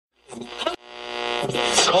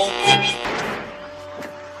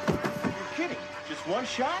kidding? Just one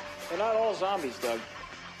shot? They're not all zombies, Doug.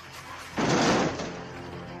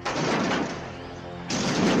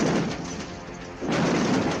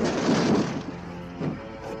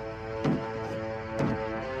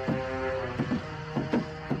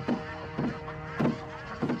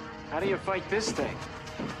 How do you fight this thing?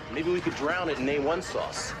 Maybe we could drown it in A1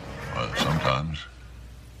 sauce. Well, sometimes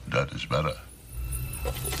that is better.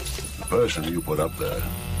 The person you put up there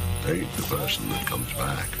ain't the person that comes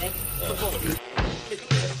back.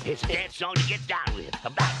 It's a dance song to get down with.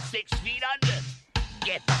 About 6 feet under.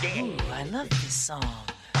 Get down. Ooh, I love this song.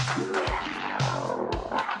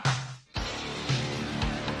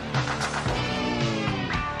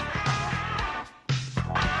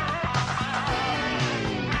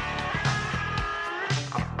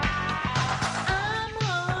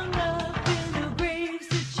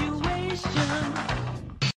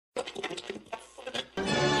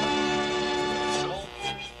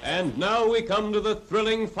 And now we come to the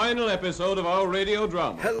thrilling final episode of our radio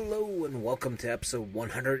drama. Hello and welcome to episode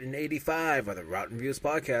 185 of the Rotten Views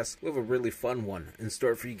podcast. We have a really fun one in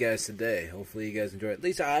store for you guys today. Hopefully you guys enjoy it. At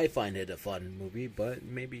least I find it a fun movie, but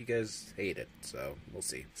maybe you guys hate it, so we'll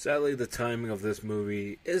see. Sadly, the timing of this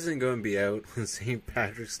movie isn't going to be out on St.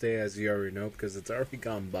 Patrick's Day, as you already know, because it's already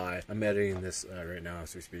gone by. I'm editing this right now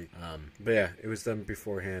as we speak. But yeah, it was done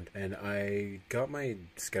beforehand, and I got my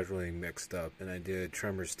scheduling mixed up, and I did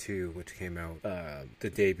Tremors 2, which came out the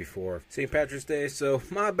day before St. Patrick's Day, so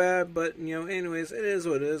my bad, but you know, anyways, it is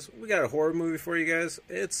what it is. We got a horror movie for you guys.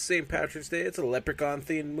 It's St. Patrick's Day. It's a Leprechaun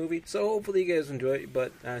themed movie, so hopefully you guys enjoy it.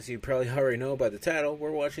 But as you probably already know by the title,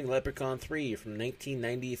 we're watching Leprechaun 3 from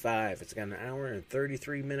 1995. It's got an hour and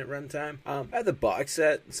 33-minute runtime. I have the box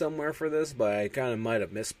set somewhere for this, but I kind of might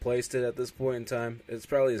have misplaced it at this point in time. It's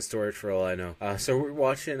probably in storage for all I know. So we're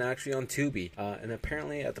watching actually on Tubi, and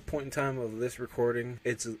apparently at the point in time of this recording,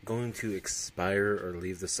 it's going to expire or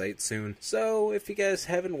leave the site soon. So if you guys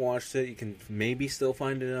haven't watched it, you can maybe still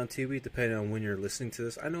find it on Tubi depending on when you're listening to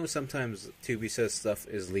this. I know sometimes Tubi says stuff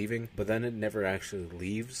is leaving, but then it never actually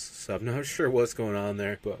leaves, so I'm not sure what's going on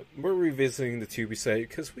there. But we're revisiting the Tubi site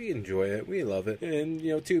because we enjoy it, we love it, and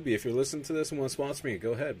you know, Tubi, if you're listening to this and want to sponsor me,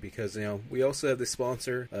 go ahead, because you know, we also have the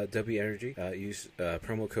sponsor W Energy. Use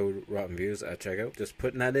promo code Rotten Views at checkout. Just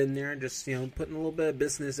putting that in there, just you know, putting a little bit of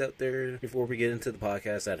business out there before we get into the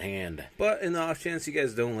podcast at hand. But in the off chance you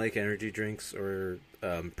guys don't like energy drinks or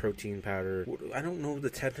protein powder, I don't know the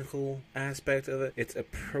technical aspect of it. It's a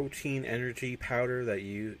protein energy powder that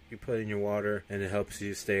you put in your water, and it helps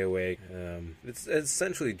you stay awake. It's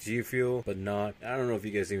essentially G Fuel, but not. I don't know if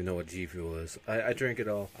you guys even know what G Fuel is. I drink it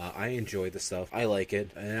all. I enjoy the stuff. I like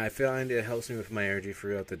it, and I find it helps me with my energy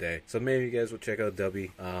throughout the day. So maybe you guys will check out W.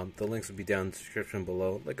 The links will be down in the description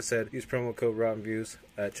below. Like I said, use promo code Rotten Views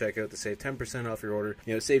at checkout to save 10% off your order.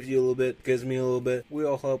 You know, it saves you a little bit, gives me a little bit. We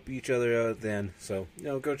all help each other out at the end. So you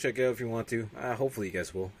know, go check it out if you want to. Hopefully you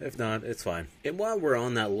guys will. If not, it's fine. And while we're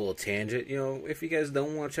on that little tangent, you know, if you guys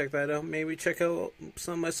don't want to check that out, maybe check out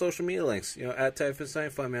some of my social media links. You know, at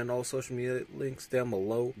Typhus9, find me on all social media links down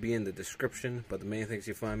below, be in the description. But the main things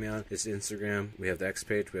you find me on is Instagram. We have the X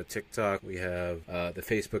page, we have TikTok, we have the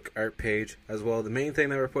Facebook art page as well. The main thing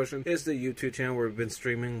that we're pushing is the YouTube channel, where we've been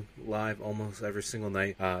streaming live almost every single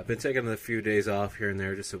night. Been taking a few days off here and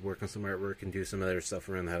there just to work on some artwork and do some other stuff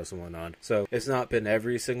around the house and whatnot. So it's not been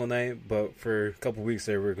every single night, but for a couple weeks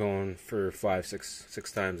there, we're going for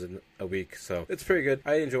 5-6 times in a week. So it's pretty good.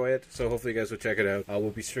 I enjoy it. So hopefully you guys will check it out.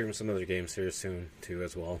 We'll be streaming some other games here soon too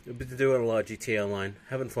as well. We'll be doing a lot of GTA Online,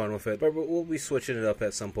 having fun with it, but we'll be switching it up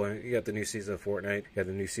at some point. You got the new season of Fortnite, you got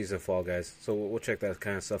the new season of Fall Guys, so we'll check that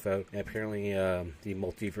kind of stuff out. And apparently the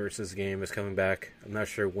Multiverses game is coming back. I'm not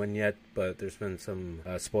sure when yet, but there's been some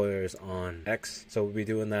spoilers on X, so we'll be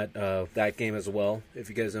doing that game as well. If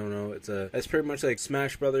you guys don't know, it's pretty much like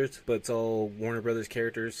Smash Brothers, but it's all Warner Brothers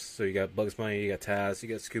characters. So you got Bugs Bunny, you got Taz, you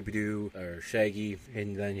got Scooby-Doo or Shaggy,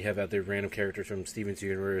 and then you have other random characters from Steven's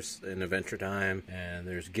Universe and Adventure Time, and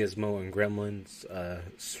there's Gizmo and Gremlins,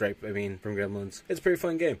 Stripe, from Gremlins. It's a pretty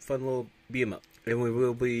fun game, fun little beat 'em up. And we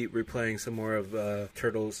will be replaying some more of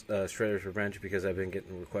Turtles Shredder's Revenge, because I've been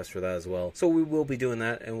getting requests for that as well. So we will be doing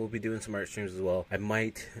that, and we'll be doing some art streams as well. I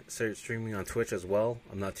might start streaming on Twitch as well.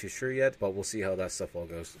 I'm not too sure yet, but we'll see how that stuff all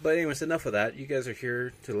goes. But anyways, enough of that. You guys are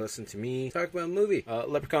here to listen to me talk about a movie.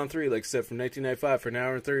 Leprechaun 3, like I said, from 1995 for an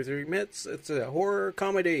hour and 33 minutes. It's a horror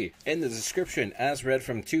comedy. In the description, as read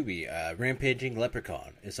from Tubi, rampaging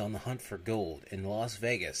leprechaun is on the hunt for gold in Las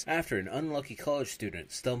Vegas after an unlucky college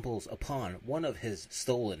student stumbles upon one of of his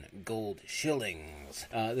stolen gold shillings.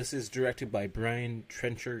 This is directed by Brian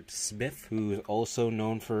Trenchard Smith, who is also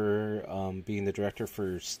known for being the director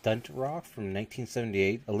for Stunt Rock from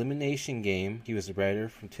 1978, Elimination Game. He was the writer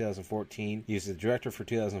from 2014. He was the director for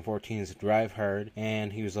 2014's Drive Hard,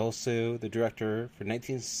 and he was also the director for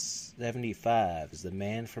 1975 as The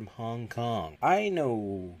Man from Hong Kong. I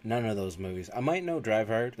know none of those movies. I might know Drive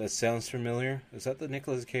Hard. That sounds familiar. Is that the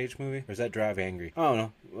Nicolas Cage movie? Or is that Drive Angry? I don't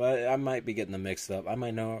know. I might be getting them mixed up. I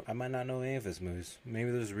might not know any of his movies.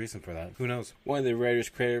 Maybe there's a reason for that. Who knows? One of the writers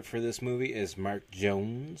credited for this movie is Mark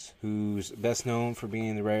Jones, who's best known for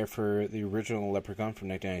being the writer for the original Leprechaun from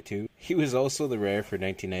 1992. He was also the writer for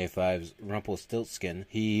 1995's Rumpelstiltskin.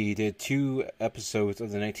 He did 2 episodes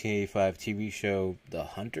of the 1985 TV show The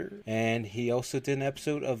Hunter, and he also did an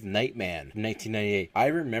episode of Nightman from 1998. I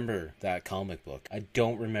remember that comic book. I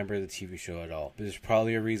don't remember the TV show at all, but there's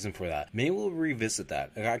probably a reason for that. Maybe we'll revisit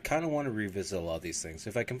that. I kind of want to revisit a lot of these things.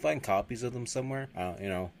 If I can find copies of them somewhere,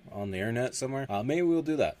 on the internet somewhere, maybe we'll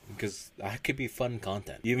do that, because that could be fun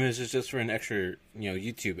content, even if it's just for an extra,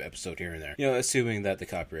 YouTube episode here and there. Assuming that the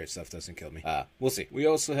copyright stuff doesn't kill me. We'll see. We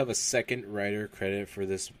also have a second writer credit for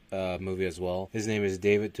this movie as well. His name is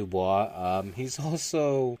David Dubois. He's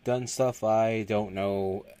also done stuff I don't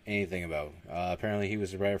know anything about. Apparently he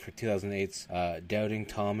was the writer for 2008's Doubting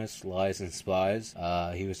Thomas, Lies and Spies.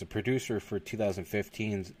 He was a producer for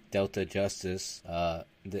 2015's Delta Justice,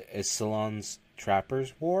 the Isilon's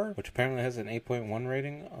Trappers War, which apparently has an 8.1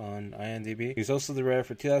 rating on IMDb. He's also the writer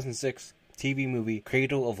for 2006 TV movie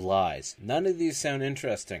Cradle of Lies. None of these sound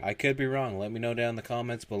interesting. I could be wrong. Let me know down in the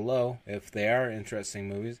comments below if they are interesting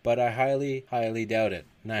movies, but I highly, highly doubt it.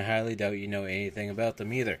 And I highly doubt you know anything about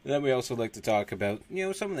them either. And then we also like to talk about,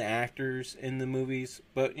 some of the actors in the movies.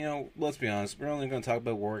 But, let's be honest, we're only going to talk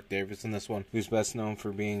about Warwick Davis in this one, who's best known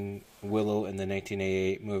for being Willow in the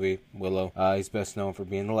 1988 movie Willow. He's best known for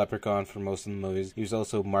being the Leprechaun for most of the movies. He was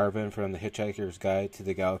also Marvin from The Hitchhiker's Guide to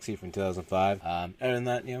the Galaxy from 2005. Other than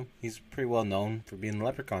that, he's pretty well known for being the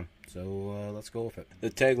Leprechaun. So let's go with it. The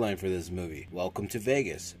tagline for this movie: "Welcome to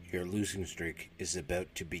Vegas. Your losing streak is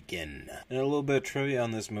about to begin." And a little bit of trivia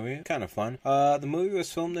on this movie. Kind of fun. The movie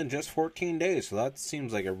was filmed in just 14 days, so that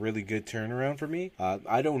seems like a really good turnaround for me.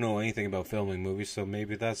 I don't know anything about filming movies, so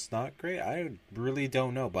maybe that's not great. I really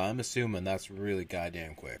don't know, but I'm assuming that's really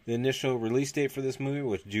goddamn quick. The initial release date for this movie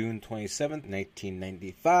was June 27th,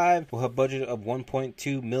 1995. We'll have a budget of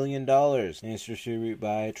 $1.2 million. And it's distributed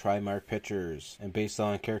by Trimark Pictures and based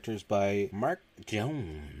on characters by Mark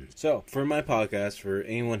Jones. So, for my podcast, for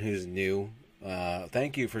anyone who's new,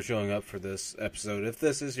 thank you for showing up for this episode. If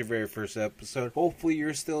this is your very first episode, hopefully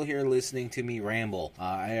you're still here listening to me ramble.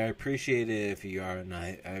 I appreciate it if you are, and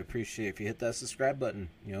I appreciate if you hit that subscribe button,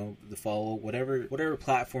 the follow, whatever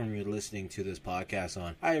platform you're listening to this podcast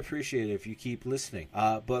on. I appreciate it if you keep listening.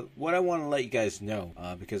 But what I want to let you guys know,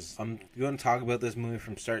 because I'm going to talk about this movie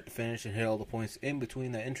from start to finish and hit all the points in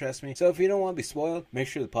between that interest me. So if you don't want to be spoiled, make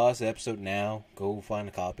sure to pause the episode now, go find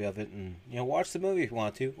a copy of it, and watch the movie if you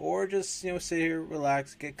want to, or just sit here,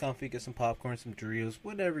 relax, get comfy, get some popcorn, some Doritos,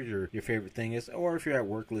 whatever your favorite thing is. Or if you're at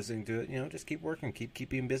work listening to it, just keep working, keep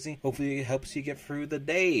being busy. Hopefully it helps you get through the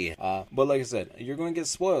day. But like I said, you're going to get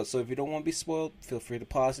spoiled, so if you don't want to be spoiled, feel free to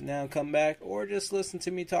pause it now and come back, or just listen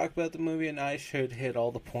to me talk about the movie, and I should hit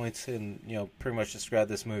all the points and pretty much describe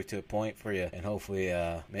this movie to a point for you, and hopefully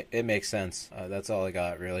it makes sense. That's all I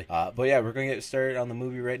got, really. But yeah, we're going to get started on the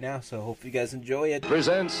movie right now, so hope you guys enjoy it.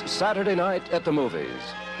 Presents Saturday Night at the Movies,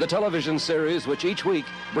 the television series which each week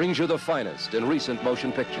brings you the finest in recent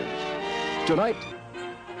motion pictures. Tonight,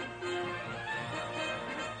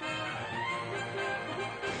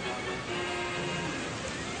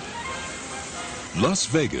 Las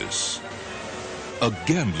Vegas, a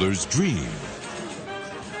gambler's dream,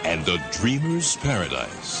 and a dreamer's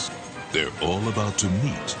paradise. They're all about to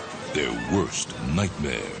meet their worst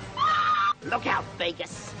nightmare. Look out,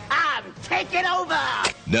 Vegas. I'm taking over!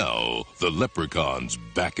 Now, the Leprechaun's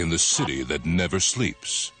back in the city that never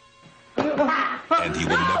sleeps. And he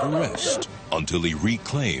will never rest until he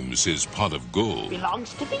reclaims his pot of gold.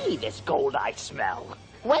 Belongs to me, this gold I smell.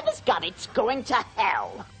 Whoever's got it's going to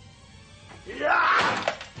hell.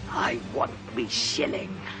 I want me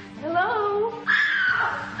shilling. Hello?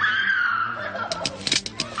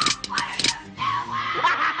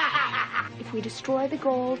 If we destroy the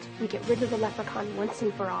gold, we get rid of the leprechaun once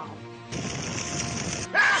and for all.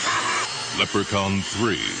 Leprechaun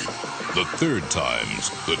 3. The third time's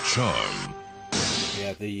the charm. Yeah,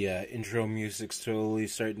 got the intro music slowly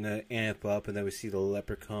starting to amp up, and then we see the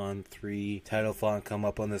Leprechaun 3 title font come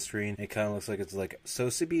up on the screen. It kind of looks like it's like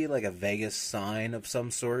supposed to be like a Vegas sign of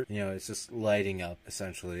some sort. You know, it's just lighting up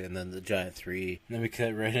essentially, and then the giant 3. And then we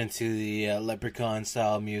cut right into the Leprechaun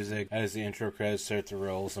style music as the intro credits start to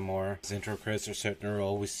roll some more. As the intro credits are starting to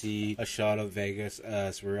roll, we see a shot of Vegas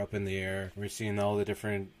as we're up in the air. We're seeing all the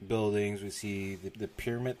different buildings. We see the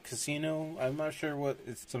Pyramid Casino. I'm not sure what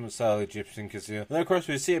it's, some style Egyptian casino. And then of course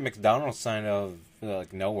we see a McDonald's sign of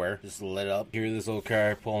like nowhere, just lit up. Here, this little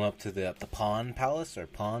car pulling up to the pawn palace or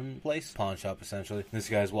pawn place, pawn shop essentially. This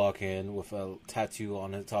guy's walking in with a tattoo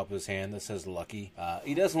on the top of his hand that says Lucky.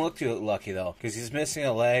 He doesn't look too lucky though, because he's missing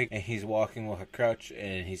a leg and he's walking with a crutch,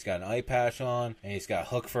 and he's got an eye patch on, and he's got a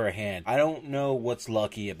hook for a hand. I don't know what's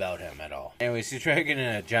lucky about him at all. Anyways, he's dragging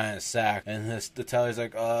in a giant sack, and the teller's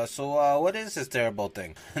like, so what is this terrible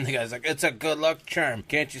thing? And the guy's like, it's a good luck charm.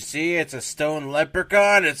 Can't you see? It's a stone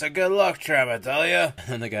leprechaun. It's a good luck charm, I tell you.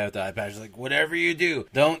 And the guy with the eye patch is like, whatever you do,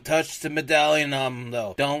 don't touch the medallion on him,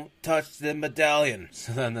 though. Don't touch the medallion.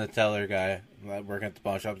 So then the teller guy working at the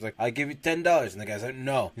pawn shop is like, I'll give you $10. And the guy's like,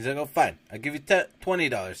 no. He's like, oh, fine. I'll give you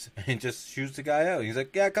 $20. And he just shoots the guy out. He's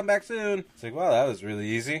like, yeah, come back soon. It's like, wow, that was really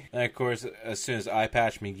easy. And of course, as soon as Eye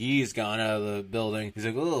Patch McGee's gone out of the building, he's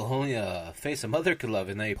like, oh, only a face a mother could love.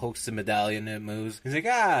 And then he pokes the medallion and it moves. He's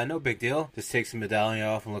like, no big deal. Just takes the medallion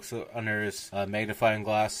off and looks under his magnifying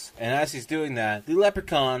glass. And as he's doing that, the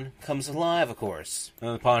leprechaun comes alive, of course.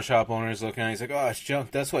 And the pawn shop owner is looking at it. He's like, oh, it's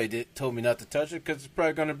junk. That's why he told me not to touch it, because it's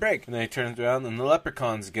probably going to break. And then he turns around and the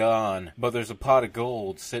leprechaun's gone, but there's a pot of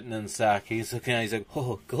gold sitting in the sack. He's looking at it, he's like,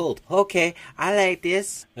 oh, gold, okay, I like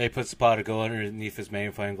this. And he puts the pot of gold underneath his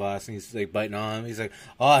magnifying glass, and he's like biting on him. He's like,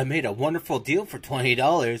 oh, I made a wonderful deal for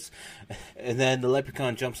 $20. And then the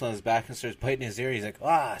leprechaun jumps on his back and starts biting his ear. He's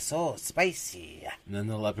like, so spicy. And then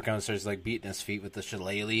the leprechaun starts like beating his feet with the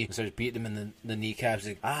shillelagh and starts beating him in the kneecaps.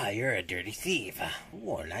 He's like, you're a dirty thief.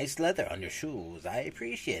 Oh, nice leather on your shoes. I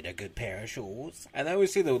appreciate a good pair of shoes. And then we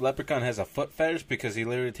see the leprechaun has a foot fetish, because he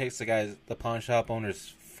literally takes the pawn shop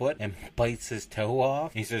owner's foot and bites his toe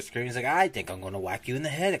off. He starts screaming. He's like, I think I'm going to whack you in the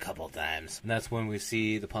head a couple of times. And that's when we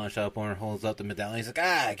see the pawn shop owner holds up the medallion. He's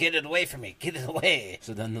like, get it away from me. Get it away.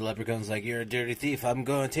 So then the leprechaun's like, you're a dirty thief. I'm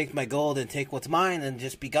going to take my gold and take what's mine and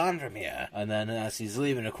just be gone from here. And then as he's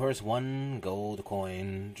leaving, of course, one gold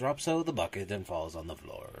coin drops out of the bucket and falls on the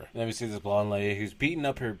floor. And then we see this blonde lady who's beating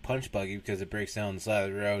up her punch buggy because it breaks down the side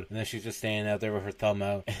of the road. And then she's just standing out there with her thumb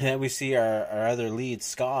out. And then we see our other lead,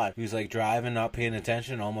 Scott, who's like driving, not paying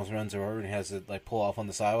attention, almost runs her over, and he has to like pull off on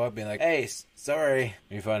the sidewalk, being like, hey, sorry.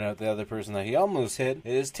 And you find out the other person that he almost hit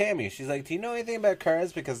is Tammy. She's like, do you know anything about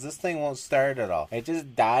cars? Because this thing won't start at all. It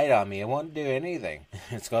just died on me. It won't do anything.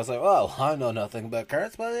 And Scott's like, well, I know nothing about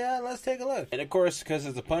cars, but yeah, let's take a look. And of course, because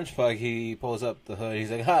it's a punch bug, he pulls up the hood.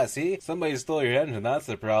 He's like, see? Somebody stole your engine. That's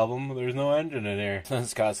the problem. There's no engine in here. And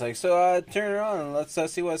Scott's like, so turn it on and let's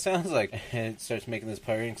see what it sounds like. And it starts making this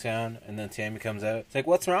purring sound, and then Tammy comes out. It's like,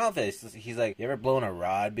 what's wrong with it? He's like, you ever blown a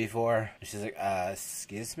rod before? And she's like,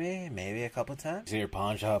 excuse me? Maybe a couple times? You see your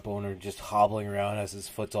pawn shop owner just hobbling around as his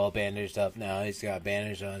foot's all bandaged up now. He's got a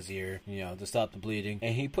bandage on his ear, to stop the bleeding.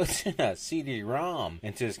 And he puts in a CD-ROM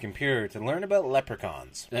into his computer to learn about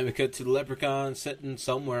leprechauns. Then we cut to the leprechaun sitting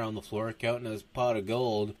somewhere on the floor counting his pot of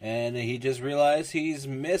gold, and he just realized he's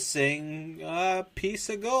missing a piece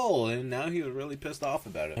of gold, and now he was really pissed off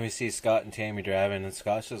about it. And we see Scott and Tammy driving, and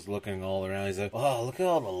Scott's just looking all around. He's like, oh, look at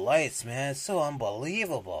all the lights, man. It's so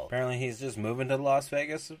unbelievable. Apparently he's just moving to Las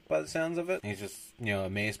Vegas by the sounds of it. He's just,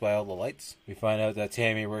 amazed by all the lights. We find out that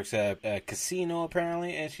Tammy works at a casino,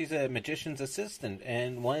 apparently, and she's a magician's assistant.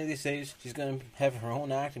 And one of these days, she's going to have her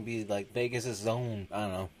own act and be like Vegas' own, I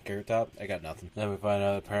don't know, Carrot Top? I got nothing. Then we find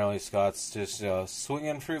out apparently Scott's just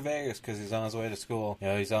swinging through Vegas because he's on his way to school.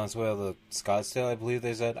 He's on his way to Scottsdale, I believe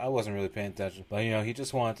they said. I wasn't really paying attention. But, he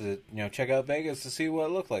just wanted to, check out Vegas to see what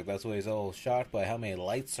it looked like. That's why he's all shocked by how many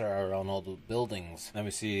lights are around all the buildings. Then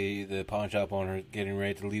we see the pawn shop owner getting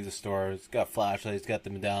ready to leave the store. He's got flashlights, he's got the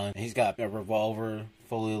medallion, he's got a revolver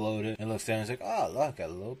fully loaded, and looks down and he's like, oh, look, a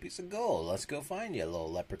little piece of gold. Let's go find you,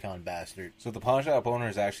 little leprechaun bastard. So the pawn shop owner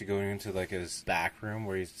is actually going into like his back room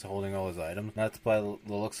where he's holding all his items. That's by the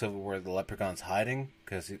looks of where the leprechaun's hiding,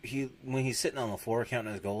 because when he's sitting on the floor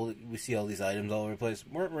counting his gold, we see all these items all over the place.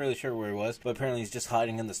 Weren't really sure where he was, but apparently he's just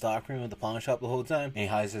hiding in the stock room of the pawn shop the whole time, and he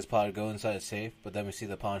hides his pot of gold inside a safe. But then we see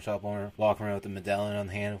the pawn shop owner walking around with the medallion on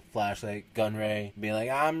the hand, flashlight, gun ready, being like,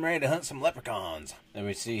 I'm ready to hunt some leprechauns. Then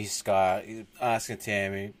we see Scott asking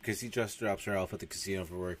Tammy, because he just drops her off at the casino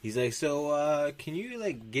for work. He's like, so, can you,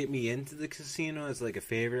 like, get me into the casino as, like, a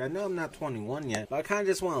favor? I know I'm not 21 yet, but I kind of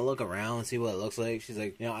just want to look around and see what it looks like. She's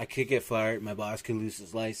like, I could get fired. My boss could lose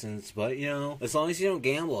his license, but, as long as you don't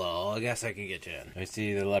gamble at all, I guess I can get you in. I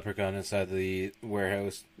see the Leprechaun inside the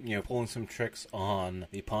warehouse, pulling some tricks on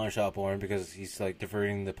the pawn shop owner because he's, like,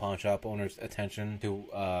 diverting the pawn shop owner's attention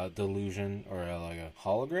to delusion or, like, a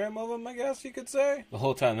hologram of him, I guess you could say. The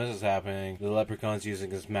whole time this is happening, the Leprechaun's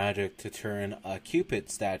using his magic to turn a Cupid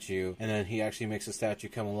statue, and then he actually makes the statue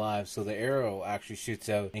come alive, so the arrow actually shoots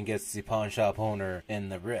out and gets the pawn shop owner in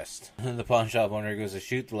the wrist. And the pawn shop owner goes to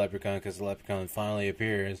shoot the Leprechaun because the Leprechaun finally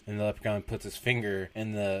appears, and the Leprechaun puts his finger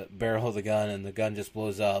in the barrel of the gun, and the gun just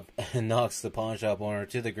blows up and knocks the pawn shop owner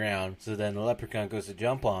to the ground. So then the Leprechaun goes to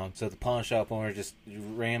jump on him, so the pawn shop owner just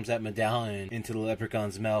rams that medallion into the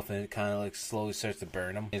Leprechaun's mouth, and it kind of like slowly starts to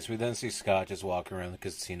burn him. And so we then see Scott just walk around the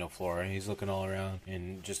casino floor, and he's looking all around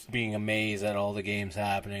and just being amazed at all the games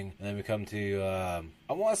happening. And then we come to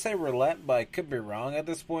I want to say roulette, but I could be wrong at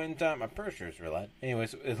this point in time. I'm pretty sure it's roulette.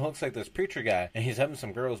 Anyways, it looks like this preacher guy, and he's having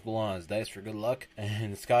some girls blow on his dice for good luck.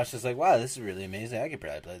 And Scott's just like, wow, this is really amazing. I could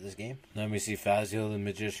probably play this game. And then we see Fazio, the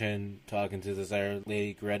magician, talking to this other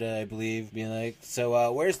lady, Greta, I believe, being like,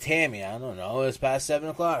 so, where's Tammy? I don't know. It's past 7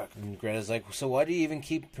 o'clock. And Greta's like, so why do you even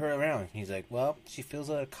keep her around? He's like, well, she fills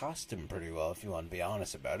out a costume pretty well, if you want to be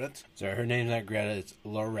honest about it. So her name's not Greta, it's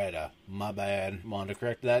Loretta. My bad. Want to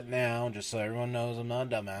correct that now, just so everyone knows I'm not a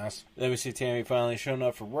dumbass. Then we see Tammy finally showing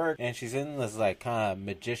up for work, and she's in this, like, kind of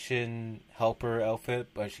magician helper outfit,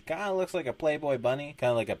 but she kind of looks like a Playboy bunny. Kind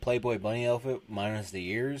of like a Playboy bunny outfit, minus the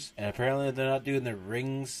ears. And apparently they're not doing the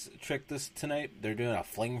rings trick tonight. They're doing a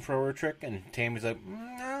flamethrower trick, and Tammy's like,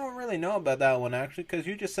 I don't really know about that one, actually, because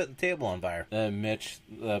you just set the table on fire. Then Mitch,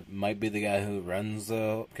 might be the guy who runs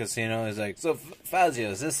the casino, is like, so Fazio,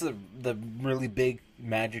 is this the really big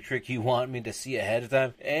magic trick you want me to see ahead of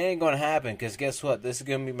time? It ain't gonna happen, because guess what? This is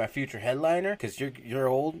gonna be my future headliner, because you're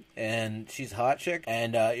old and she's a hot chick,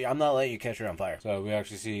 and I'm not letting you catch her on fire. So we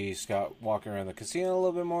actually see Scott walking around the casino a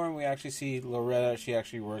little bit more, and we actually see Loretta. She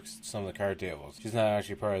actually works some of the card tables. She's not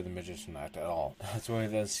actually part of the magician act at all. That's when we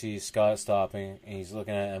then see Scott stopping, and he's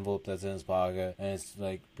looking at an envelope that's in his pocket, and it's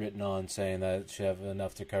like written on saying that it should have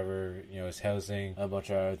enough to cover his housing, a bunch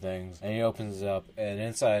of other things. And he opens it up, and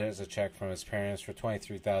inside is a check from his parents for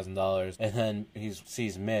 $23,000. And then he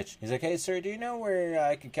sees Mitch. He's like, hey sir, do you know where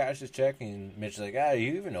I can cash this check? And Mitch's like,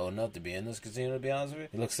 you even old enough to be in this casino, to be honest with you?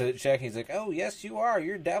 He looks at the check, and he's like, oh yes you are,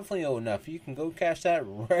 you're definitely old enough, you can go cash that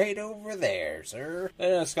right over there, sir.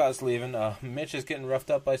 And Scott's leaving. Mitch is getting roughed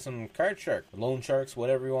up by some card shark, loan sharks,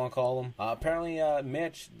 whatever you want to call them. Apparently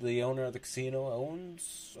Mitch, the owner of the casino,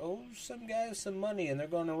 owes some guys some money, and they're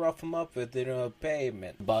going to rough him up if they don't pay him.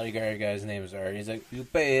 The bodyguard guy's name is Art. He's like, you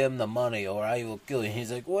pay him the money or I will kill you.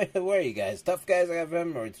 He's like, where are you guys? Tough guys have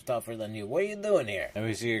him, or it's tougher than you? What are you doing here? And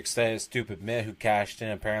we see excited stupid Mitt, who cashed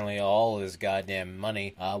in apparently all his goddamn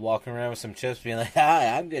money, walking around with some chips being like,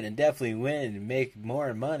 hi, I'm gonna definitely win and make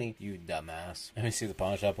more money, you dumbass. And we see the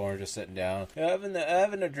pawn shop owner just sitting down, having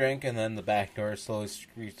a drink, and then the back door slowly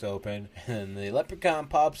screeches open, and the Leprechaun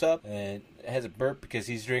pops up and has a burp because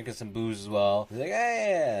he's drinking some booze as well. He's like,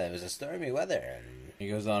 hey, it was a stormy weather. And he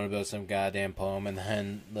goes on about some goddamn poem, and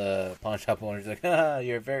then the pawn shop owner's like,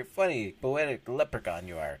 you're a very funny, poetic leprechaun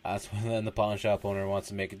you are. That's when then the pawn shop owner wants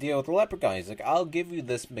to make a deal with the leprechaun. He's like, I'll give you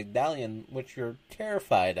this medallion, which you're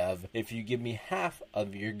terrified of, if you give me half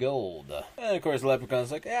of your gold. And of course the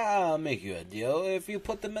leprechaun's like, I'll make you a deal if you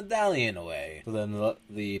put the medallion away. So then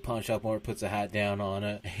the pawn shop owner puts a hat down on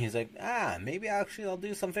it. He's like, maybe actually I'll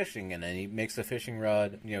do some fishing. And then he makes a fishing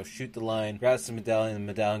rod, shoot the line, grabs the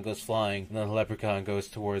medallion goes flying, and then the leprechaun goes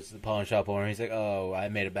towards the pawn shop owner. He's like, oh, I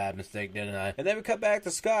made a bad mistake, didn't I? And then we cut back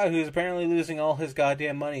to Scott, who's apparently losing all his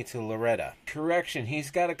goddamn money to Loretta. Correction, he's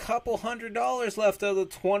got a couple $100 left of the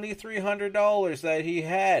 $2,300 that he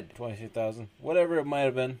had. 23,000, whatever it might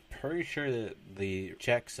have been. Pretty sure that the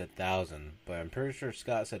check said 1,000, but I'm pretty sure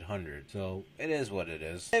Scott said 100, so it is what it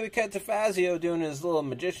is. And we cut to Fazio doing his little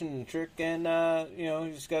magician trick, and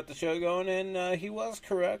he's got the show going, and he was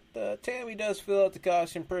correct. Tammy does fill out the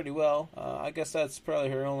costume pretty well. I guess that's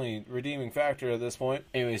probably her only redeeming factor at this point.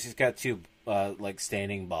 Anyways, he's got two like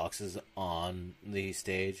standing boxes on the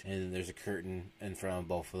stage, and there's a curtain in front of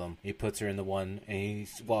both of them. He puts her in the one, and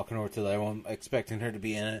he's walking over to the other one, expecting her to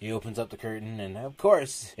be in it. He opens up the curtain, and of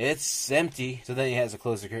course, it's empty. So then he has to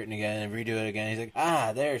close the curtain again and redo it again. He's like,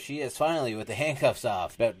 ah, there she is, finally, with the handcuffs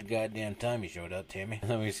off. About the goddamn time you showed up, Tammy. And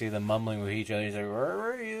then we see them mumbling with each other. He's like, where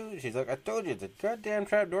were you? She's like, I told you, the goddamn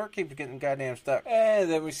trap door keeps getting goddamn stuck. And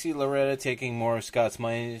then we see Loretta taking more of Scott's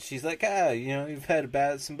money. She's like, you've had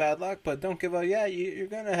some bad luck, but don't give up yet. You're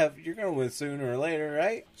gonna win sooner or later,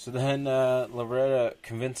 right? So then Loretta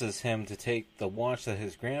convinces him to take the watch that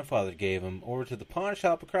his grandfather gave him over to the pawn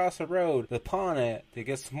shop across the road to pawn it to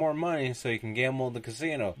get some more money so he can gamble in the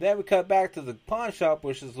casino. Then we cut back to the pawn shop,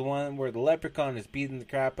 which is the one where the Leprechaun is beating the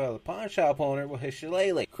crap out of the pawn shop owner with his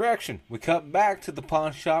shillelagh. Correction, we cut back to the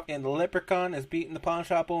pawn shop and the Leprechaun is beating the pawn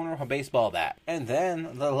shop owner with a baseball bat. And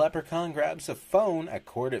then the Leprechaun grabs a phone, a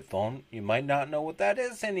corded phone. You might not know what that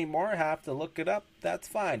is anymore, have to look it up. That's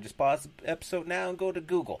fine. Just pause the episode now and go to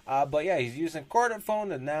Google. But yeah, he's using a corded phone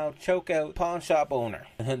to now choke out pawn shop owner.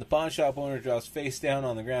 And then the pawn shop owner drops face down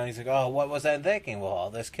on the ground. He's like, oh, what was I thinking? Well, all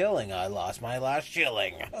this killing, I lost my last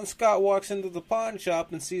shilling. And Scott walks into the pawn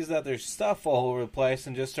shop and sees that there's stuff all over the place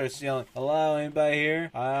and just starts yelling, hello, anybody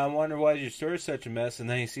here? I wonder why your store's such a mess. And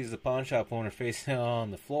then he sees the pawn shop owner face down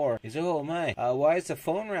on the floor. He's like, oh my, why is the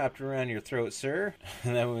phone wrapped around your throat, sir?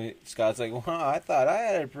 And then Scott's like, well, I thought I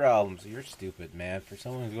had problems. You're stupid, man. For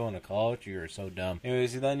someone who's going to college, you're so dumb.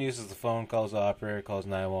 Anyways, he then uses the phone, calls the operator, calls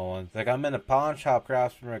 911. He's like, I'm in a pawn shop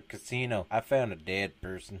across from a casino. I found a dead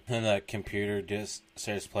person. And the computer just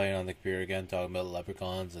starts playing on the computer again, talking about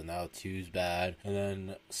leprechauns and how two's bad. And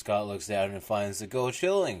then Scott looks down and finds the gold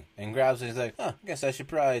shilling and grabs it. He's like, I guess I should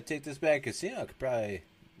probably take this back to casino. I could probably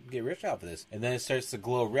get rich off of this. And then it starts to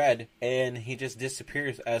glow red, and he just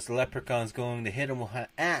disappears as the Leprechaun's going to hit him with an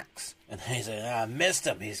axe. And then he's like, I missed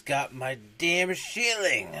him. He's got my damn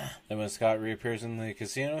shilling. And when Scott reappears in the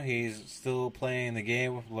casino, he's still playing the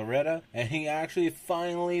game with Loretta, and he actually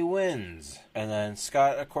finally wins. And then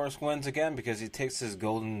Scott, of course, wins again because he takes his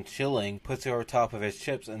golden shilling, puts it over top of his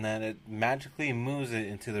chips, and then it magically moves it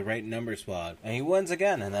into the right number spot. And he wins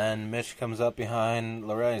again. And then Mitch comes up behind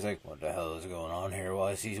Loretta. He's like, what the hell is going on here?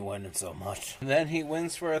 Why is he winning so much? And then he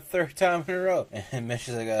wins for a third time in a row. And Mitch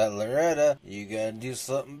is like, Loretta, you gotta do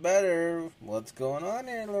something better. What's going on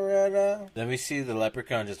here, Loretta? Then we see the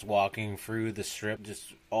Leprechaun just walking through the strip,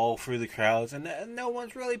 just all through the crowds, and no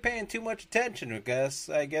one's really paying too much attention, I guess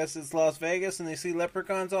it's Las Vegas and they see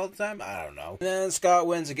leprechauns all the time. I don't know. And then Scott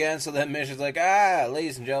wins again, so then Mitch is like,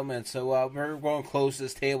 ladies and gentlemen, so we're going to close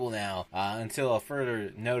this table now until a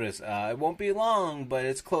further notice. It won't be long, but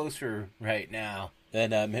it's closer right now.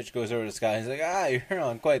 Then Mitch goes over to Scott. He's like, you're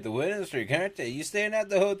on quite the winning streak, aren't you? You staying at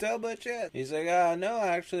the hotel much yet? He's like, no,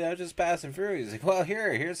 actually, I was just passing through. He's like, well,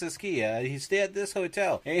 here's this key. You stay at this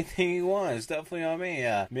hotel. Anything you want, it's definitely on me.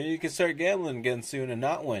 Maybe you can start gambling again soon and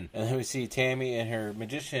not win. And then we see Tammy in her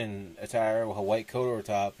magician attire with a white coat over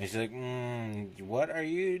top. And she's like, what are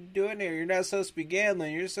you doing here? You're not supposed to be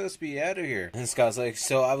gambling. You're supposed to be out of here. And Scott's like,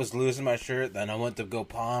 so I was losing my shirt. Then I went to go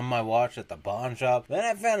pawn my watch at the pawn shop. Then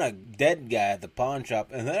I found a dead guy at the pawn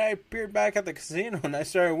shop, and then I appeared back at the casino and I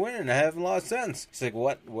started winning. I haven't lost since. He's like,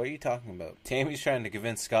 what are you talking about? Tammy's trying to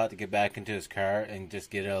convince Scott to get back into his car and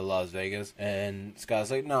just get out of Las Vegas, and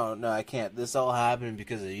Scott's like, no, I can't. This all happened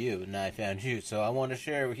because of you, and I found you, so I want to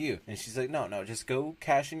share it with you. And she's like, no, just go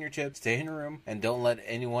cash in your chips, stay in your room, and don't let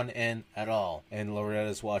anyone in at all. And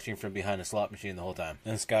Loretta's watching from behind a slot machine the whole time.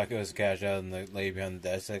 And Scott goes to cash out, and the lady behind the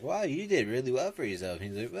desk is like, wow, you did really well for yourself.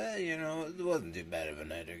 And he's like, well, it wasn't too bad of a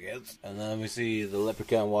night, I guess. And then we see the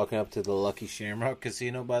Leprechaun walking up to the Lucky Shamrock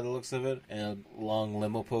Casino by the looks of it, and a long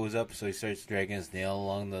limo pulls up, so he starts dragging his nail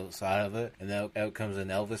along the side of it, and then out comes an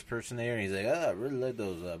Elvis impersonator, and he's like, I really like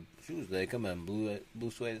those shoes. They come in blue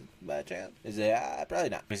suede by chance. He's like, probably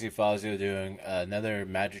not. We see Fazio doing another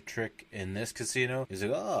magic trick in this casino. He's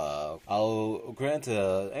like, I'll grant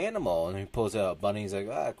an animal, and he pulls out a bunny. He's like,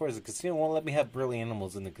 of course, the casino won't let me have brilliant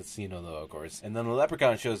animals in the casino, though, of course. And then the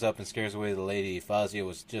Leprechaun shows up and scares away the lady Fazio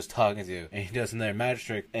was just talking to, and he does another magic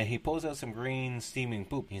trick, and he pulls out some green steaming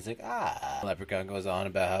poop. He's like, Leprechaun goes on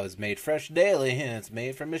about how it's made fresh daily, and it's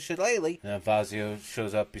made from a shillelagh. And then Fazio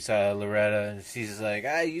shows up beside Loretta, and she's like,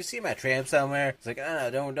 you see my tramp somewhere? It's like,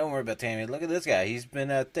 don't worry about Tammy. Look at this guy. He's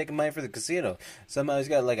been taking money for the casino. Somehow he's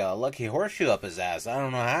got like a lucky horseshoe up his ass. I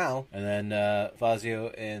don't know how. And then Fazio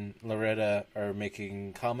and Loretta are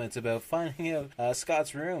making comments about finding out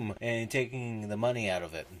Scott's room and taking the money out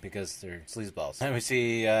of it because they're sleazeballs. And we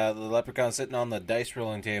see the Leprechaun sitting on the dice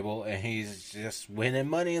rolling table, and he's just winning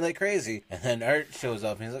money like crazy. And then Art shows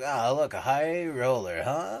up, and he's like, "Oh, look, a high roller,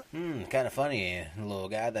 huh? Kind of funny, little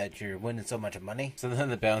guy, that you're winning so much money." So then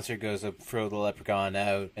the bouncer goes to throw the Leprechaun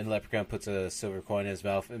out, and the Leprechaun puts a silver coin in his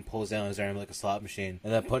mouth and pulls down his arm like a slot machine.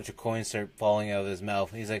 And then a bunch of coins start falling out of his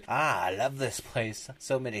mouth. And he's like, I love this place.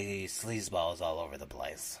 So many sleazeballs all over the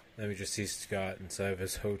place. Then we just see Scott inside of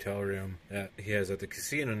his hotel room that he has at the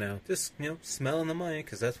casino now. Just, smelling the money,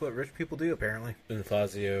 because that's what rich people do, apparently. Then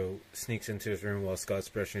Fazio sneaks into his room while Scott's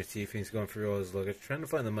brushing his teeth, and he's going through all his luggage, trying to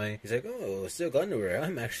find the money. He's like, oh, silk underwear.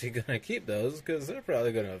 I'm actually going to keep those, because they're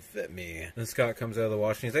probably going to fit me. Then Scott comes out of the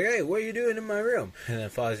wash, and he's like, hey, what are you doing in my room? And then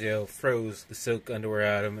Fazio throws the silk underwear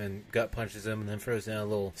at him, and gut punches him, and then throws down a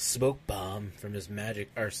little smoke bomb from his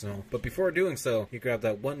magic arsenal. But before doing so, he grabbed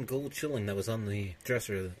that one gold shilling that was on the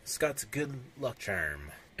dresser, Scott's good luck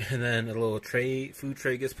charm. And then a little food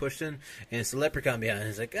tray gets pushed in, and it's the Leprechaun behind.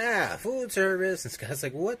 He's like, food service. And Scott's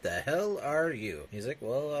like, what the hell are you? He's like,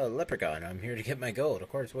 well, Leprechaun, I'm here to get my gold. Of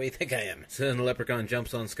course, what do you think I am? So then the Leprechaun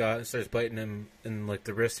jumps on Scott and starts biting him in, like,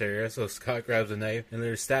 the wrist area. So Scott grabs a knife and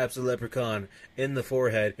then stabs the Leprechaun in the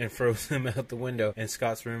forehead and throws him out the window. And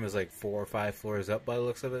Scott's room is like 4 or 5 floors up by the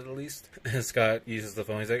looks of it, at least. And Scott uses the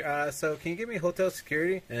phone. He's like, so can you give me hotel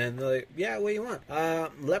security? And they're like, yeah, what do you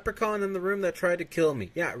want? Leprechaun in the room that tried to kill me.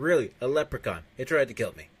 Yeah, really, a leprechaun. It tried to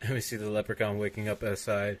kill me. And we see the Leprechaun waking up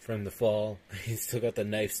outside from the fall. He's still got the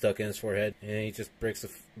knife stuck in his forehead, and he just breaks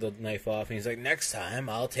the knife off, and he's like, next time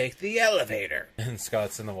I'll take the elevator. And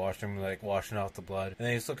Scott's in the washroom, like, washing off the blood. And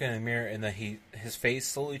then he's looking in the mirror, and then his face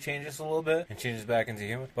slowly changes a little bit and changes back into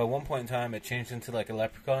human. But at one point in time, it changed into like a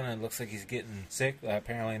leprechaun, and it looks like he's getting sick.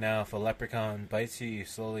 Apparently now, if a leprechaun bites you, you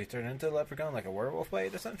slowly turn into a leprechaun, like a werewolf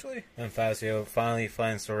bite, essentially. And Fazio finally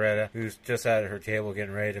finds Loretta, who's just at her table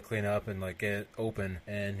getting ready to clean up and like get open.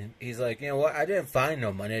 And he's like, you know what? I didn't find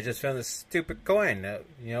no money. I just found this stupid coin.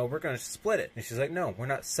 We're gonna split it. And she's like, no, we're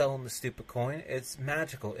not selling the stupid coin. It's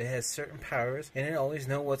magical. It has certain powers, and it always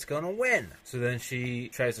knows what's gonna win. So then she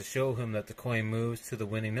tries to show him that the coin moves to the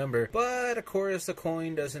winning number, but of course the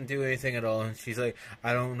coin doesn't do anything at all. And she's like,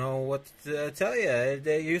 I don't know what to tell you.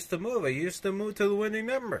 It used to move. It used to move to the winning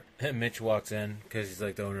number. And Mitch walks in because he's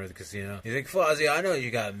like the owner of the casino. He's like, Fozzie, I know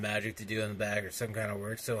you got magic to do in the back or some kind of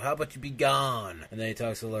work, so how about you be gone? And then he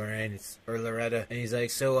talks to Loretta, and he's like,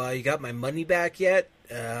 so you got my money back yet?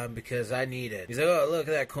 Because I need it. He's like, oh, look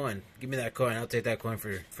at that coin. Give me that coin. I'll take that coin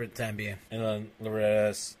for the time being. And then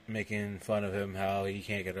Loretta's making fun of him, how he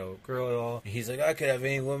can't get a girl at all. And he's like, I could have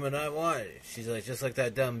any woman I want. She's like, just like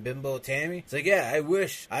that dumb bimbo Tammy. It's like, yeah, I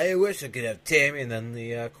wish I could have Tammy. And then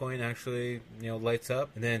the coin actually, lights up.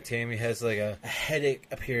 And then Tammy has like a headache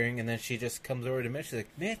appearing, and then she just comes over to Mitch. She's like,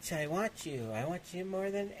 Mitch, I want you. I want you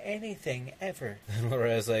more than anything ever. And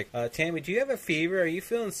Loretta's like, Tammy, do you have a fever? Are you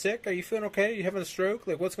feeling sick? Are you feeling okay? Are you having a stroke?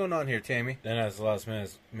 Like, what's going on here, Tammy? Then as the last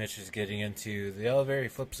minute, Mitch is getting into the elevator. He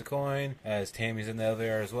flips a coin as Tammy's in the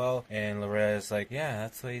elevator as well. And Loretta's like, yeah,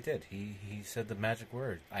 that's what he did. He said the magic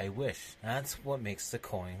word, I wish. That's what makes the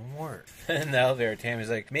coin work. In the elevator, Tammy's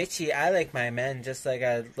like, Mitchie, I like my men just like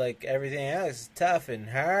I like everything else, tough and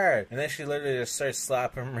hard. And then she literally just starts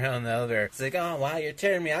slapping him around the elevator. It's like, oh, wow, you're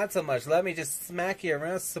tearing me out so much. Let me just smack you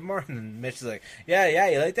around some more. And Mitch is like, yeah,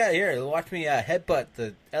 you like that? Here, watch me headbutt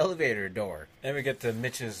the elevator door. Then we get to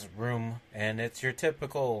Mitch's room, and it's your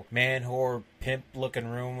typical man whore pimp looking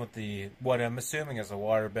room with what I'm assuming is a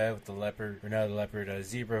waterbed with the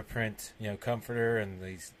zebra print, comforter, and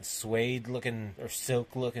these suede looking or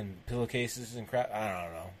silk looking pillowcases and crap. I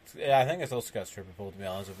don't know. I think it's also got stripper pole, to be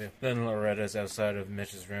honest with you. Then Loretta's outside of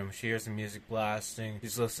Mitch's room. She hears the music blasting.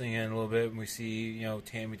 She's listening in a little bit, and we see,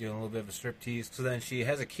 Tammy doing a little bit of a striptease. So then she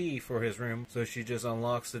has a key for his room, so she just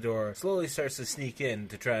unlocks the door, slowly starts to sneak in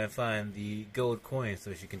to try and find the gold coin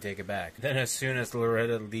so she can take it back. Then as soon as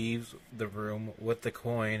Loretta leaves the room with the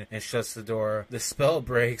coin and shuts the door, the spell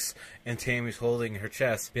breaks, and Tammy's holding her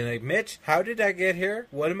chest, being like, Mitch, how did I get here?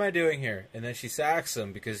 What am I doing here? And then she sacks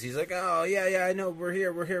him because he's like, oh, yeah, I know, we're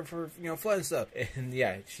here for, fun stuff. And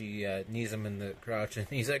yeah, she knees him in the crotch, and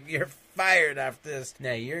he's like, you're fired after this.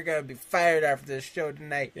 Now you're gonna be fired after this show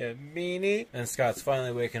tonight, you meanie. And Scott's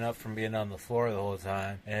finally waking up from being on the floor the whole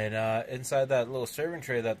time. And inside that little serving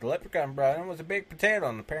tray that the leprechaun brought in was a baked potato.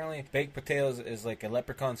 And apparently baked potatoes is like a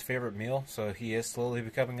leprechaun's favorite meal. So he is slowly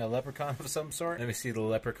becoming a leprechaun of some sort. Then we see the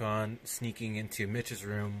leprechaun sneaking into Mitch's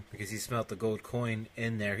room because he smelled the gold coin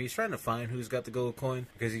in there. He's trying to find who's got the gold coin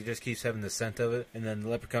because he just keeps having the scent of it. And then the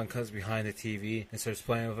leprechaun comes behind the TV and starts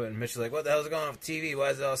playing with it. And Mitch is like, what the hell's going on with the TV? Why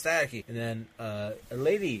is it all staticky? And then a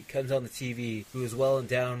lady comes on the TV who is well and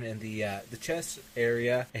down in the chest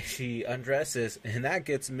area, and she undresses, and that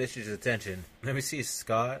gets Mitch's attention. Then we see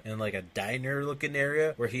Scott in like a diner looking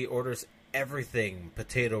area where he orders everything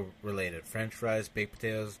potato related. French fries, baked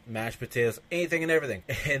potatoes, mashed potatoes, anything and everything.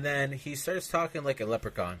 And then he starts talking like a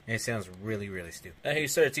leprechaun, and he sounds really, really stupid. And he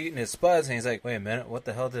starts eating his spuds, and he's like, wait a minute, what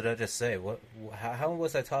the hell did I just say? How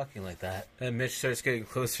was I talking like that? And Mitch starts getting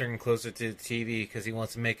closer and closer to the TV because he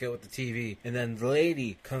wants to make out with the TV. And then the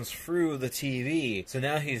lady comes through the TV, so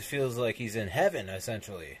now he feels like he's in heaven,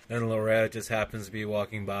 essentially. Then Loretta just happens to be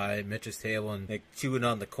walking by Mitch's table and like chewing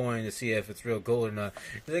on the coin to see if it's real gold or not.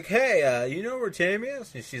 He's like, hey, you know where Tammy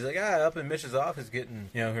is? And she's like, up in Mitch's office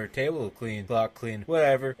getting, her table clean, block clean,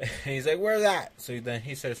 whatever. And he's like, where's that? So then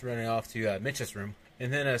he starts running off to Mitch's room.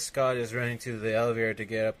 And then as Scott is running to the elevator to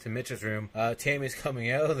get up to Mitch's room, Tammy's coming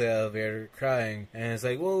out of the elevator crying. And it's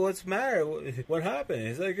like, well, what's the matter? What happened?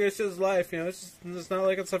 He's like, it's just life. It's not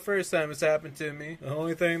like it's the first time it's happened to me. The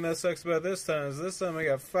only thing that sucks about this time is this time I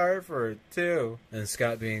got fired for it, too. And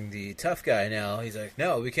Scott being the tough guy now, he's like,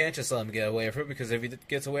 no, we can't just let him get away with it, because if he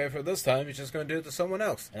gets away with it this time, he's just going to do it to someone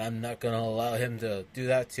else. And I'm not going to allow him to do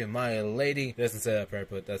that to my lady. He doesn't say that part,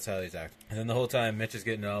 but that's how he's acting. And then the whole time, Mitch is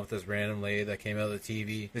getting on with this random lady that came out of the TV.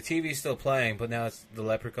 The TV's still playing, but now it's the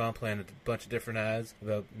Leprechaun playing a bunch of different ads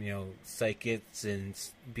about, psychics and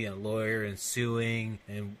being a lawyer and suing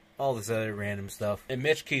and all this other random stuff. And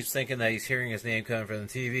Mitch keeps thinking that he's hearing his name coming from the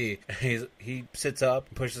TV. He sits up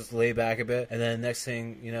and pushes the lady back a bit, and then next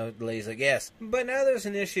thing, the lady's like, yes. But now there's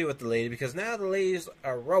an issue with the lady, because now the lady's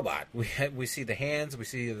a robot. We see the hands, we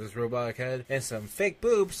see this robotic head, and some fake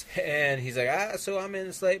boobs, and he's like, so I'm in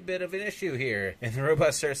a slight bit of an issue here. And the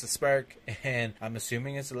robot starts to spark, and I'm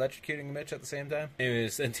assuming it's electrocuting Mitch at the same time.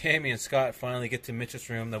 Anyways, and Tammy and Scott finally get to Mitch's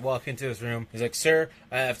room. They walk into his room. He's like, sir,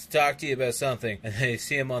 I have to talk to you about something. And they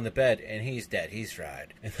see him on the bed, and he's dead. He's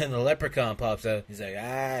fried. And then the leprechaun pops out. He's like,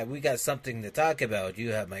 we got something to talk about.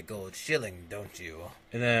 You have my gold shilling, don't you?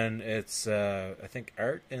 And then it's, I think,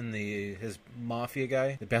 Art and his mafia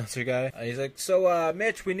guy, the bouncer guy. He's like, so,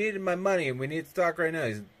 Mitch, we needed my money, and we need to talk right now.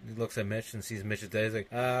 He looks at Mitch and sees Mitch dead. He's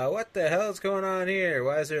like, what the hell is going on here?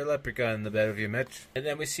 Why is there a leprechaun in the bed of you, Mitch? And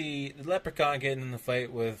then we see the leprechaun getting in the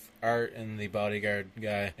fight with Art and the bodyguard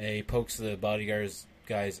guy, and he pokes the bodyguard's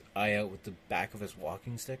guy's eye out with the back of his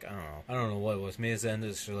walking stick. I don't know what it was. Maybe it's the end of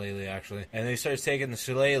the shillelagh, actually. And then he starts taking the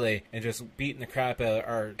shillelagh and just beating the crap out of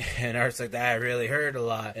Art. And Art's like, that really hurt a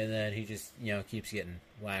lot. And then he just, keeps getting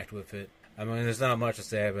whacked with it. I mean, there's not much to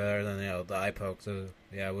say about it other than, the eye poke. So,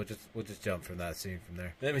 yeah, we'll just jump from that scene from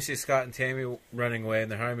there. Then we see Scott and Tammy running away,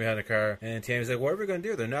 and they're hiding behind a car. And Tammy's like, what are we going to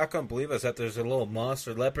do? They're not going to believe us that there's a little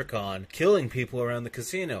monster leprechaun killing people around the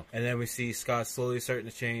casino. And then we see Scott slowly starting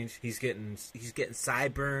to change. He's getting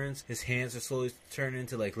sideburns. His hands are slowly turning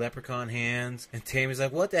into, leprechaun hands. And Tammy's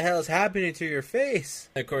like, what the hell is happening to your face?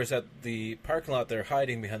 And, of course, at the parking lot, they're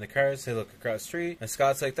hiding behind the cars. They look across the street. And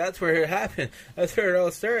Scott's like, that's where it happened. That's where it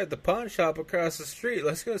all started, the pawn shop across the street.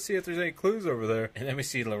 Let's go see if there's any clues over there. And then we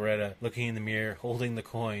see Loretta looking in the mirror, holding the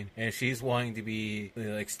coin, and she's wanting to be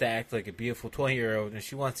stacked like a beautiful 20-year-old, and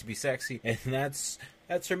she wants to be sexy, and that's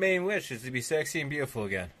her main wish, is to be sexy and beautiful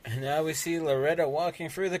again. And now we see Loretta walking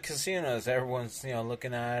through the casinos. Everyone's,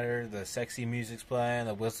 looking at her. The sexy music's playing.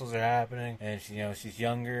 The whistles are happening. And, she's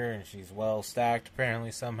younger and she's well stacked,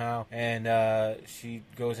 apparently, somehow. And she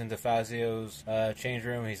goes into Fazio's change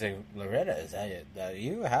room. He's like, Loretta, is that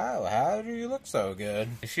you? How do you look so good?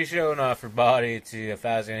 And she's showing off her body to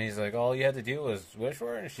Fazio, and he's like, all you had to do was wish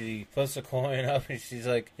for it. And she puts the coin up, and she's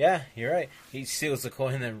like, yeah, you're right. He steals the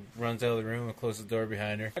coin and then runs out of the room and closes the door behind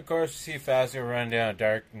her. Of course, we see Fazio run down a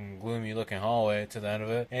dark and gloomy looking hallway to the end of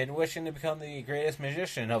it, and wishing to become the greatest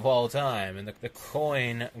magician of all time. And the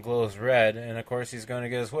coin glows red, and of course he's going to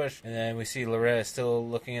get his wish. And then we see Loretta still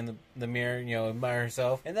looking in the mirror, admire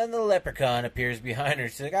herself. And then the leprechaun appears behind her.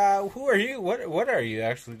 She's like, who are you? What are you,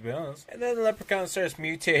 actually, to be honest? And then the leprechaun starts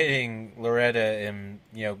mutating Loretta and,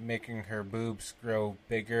 making her boobs grow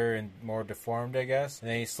bigger and more deformed, I guess. And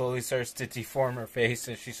then he slowly starts to deform her face,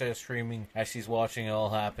 and she starts screaming as she's watching all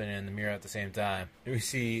happen in the mirror at the same time. And we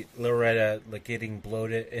see Loretta like getting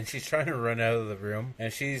bloated, and she's trying to run out of the room,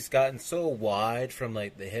 and she's gotten so wide from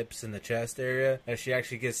like the hips and the chest area that she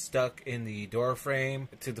actually gets stuck in the door frame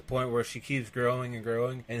to the point where she keeps growing and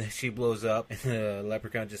growing, and then she blows up, and the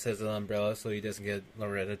Leprechaun just has an umbrella so he doesn't get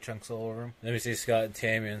Loretta chunks all over him. Then we see Scott and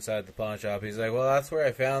Tammy inside the pawn shop. He's like, well, that's where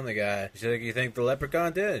I found the guy. She's like, you think the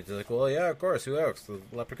Leprechaun did? She's like, well, yeah, of course, who else? The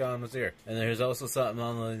Leprechaun was here. And there's also something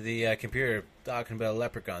on the computer talking about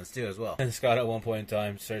leprechauns too as well. And Scott at one point in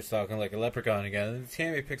time starts talking like a leprechaun again, and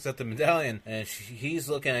Tammy picks up the medallion, and he's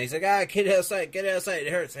looking at it. He's like, get outside,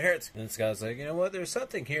 it hurts. And Scott's like, you know what, there's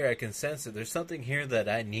something here, I can sense it, there's something here that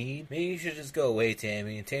I need, maybe you should just go away,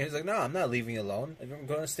 Tammy. And Tammy's like, no, I'm not leaving you alone, I'm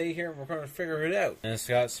going to stay here and we're going to figure it out. And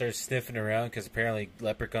Scott starts sniffing around, because apparently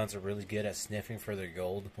leprechauns are really good at sniffing for their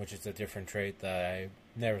gold, which is a different trait that I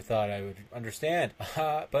never thought I would understand.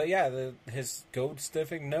 But yeah, his gold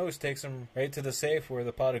sniffing nose takes him right to the safe where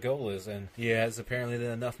the pot of gold is, and he has apparently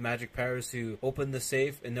enough magic powers to open the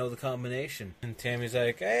safe and know the combination. And Tammy's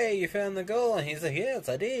like, hey, you found the gold? And he's like, yes,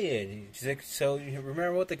 I did. She's like, so you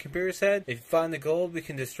remember what the computer said? If you find the gold, we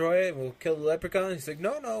can destroy it and we'll kill the leprechaun? He's like,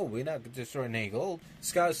 no, we're not destroying any gold.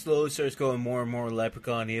 Scott slowly starts going more and more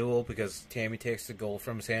leprechaun evil because Tammy takes the gold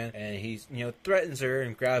from his hand, and he's, threatens her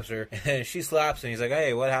and grabs her, and she slaps him. He's like,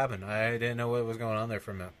 hey, what happened? I didn't know what was going on there for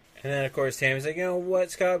a minute. And then, of course, Tammy's like, you know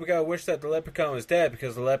what, Scott, we gotta wish that the leprechaun was dead,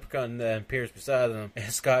 because the leprechaun then appears beside them.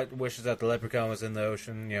 And Scott wishes that the leprechaun was in the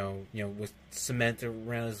ocean, with cement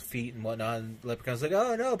around his feet and whatnot. And the leprechaun's like,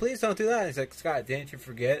 oh, no, please don't do that. And he's like, Scott, didn't you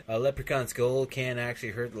forget? A leprechaun's gold can't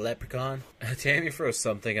actually hurt the leprechaun. Tammy throws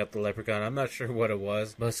something at the leprechaun. I'm not sure what it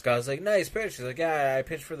was. But Scott's like, nice pitch. He's like, yeah, I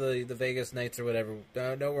pitched for the Vegas Knights or whatever.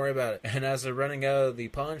 Don't worry about it. And as they're running out of the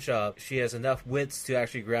pawn shop, she has enough wits to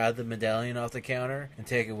actually grab the medallion off the counter and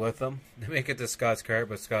take it with them. They make it to Scott's car,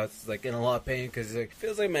 but Scott's like in a lot of pain because he's like,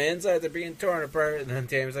 feels like my insides are being torn apart. And then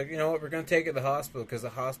Tammy's like, you know what, we're going to take it to the hospital because the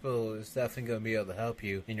hospital is definitely going to be able to help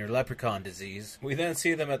you in your leprechaun disease. We then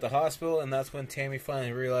see them at the hospital, and that's when Tammy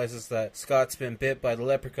finally realizes that Scott's been bit by the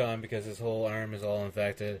leprechaun because his whole arm is all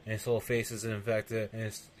infected and his whole face is infected,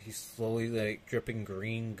 and he's slowly dripping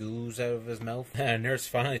green goos out of his mouth. And a nurse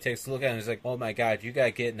finally takes a look at him and is like, oh my god, you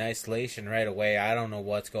gotta get in isolation right away. I don't know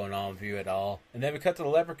what's going on with you at all. And then we cut to the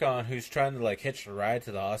leprechaun who's trying to hitch the ride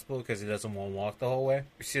to the hospital because he doesn't want to walk the whole way.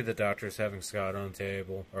 We see the doctor's having Scott on the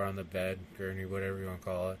table or on the bed, gurney, whatever you want to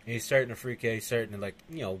call it. And he's starting to freak out. He's starting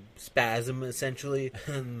to spasm essentially.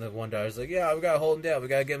 And the one doctor's like, yeah, we gotta hold him down. We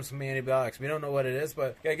gotta give him some antibiotics. We don't know what it is,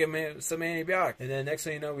 but we gotta give him some antibiotics. And then next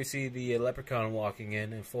thing you know, we see the leprechaun walking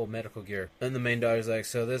in full medical gear. Then the main doctor's like,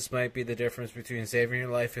 so this might be the difference between saving your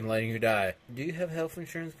life and letting you die. Do you have health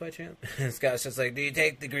insurance by chance? And Scott's just like, do you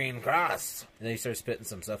take the Green Cross? And then he starts spitting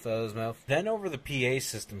some stuff out of his mouth. Then over the PA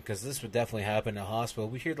system, because this would definitely happen in a hospital,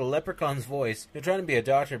 we hear the leprechaun's voice. They're trying to be a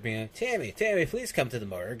doctor being like, Tammy, please come to the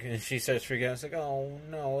morgue. And she starts freaking out. It's like, oh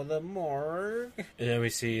no, the morgue. And then we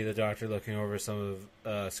see the doctor looking over some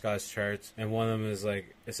of Scott's charts, and one of them is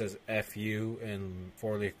it says FU in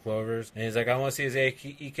 4-leaf clovers. And he's like, I want to see his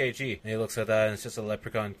EKG. And he looks at that, and it's just a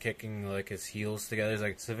leprechaun kicking his heels together. He's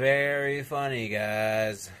like, it's very funny,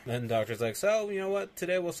 guys. And then the doctor's like, so, you know what?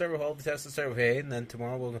 Today we'll start with all the tests that start with A, and then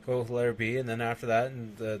tomorrow we'll go with letter B, and then after that,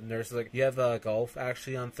 and the nurse is like, you have golf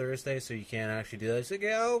actually on Thursday, so you can't actually do that. He's like,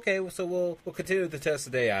 yeah, okay, so we'll continue the test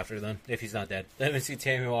the day after then, if he's not dead. Then we see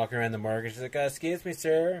Tammy walking around the morgue, and she's like, excuse me,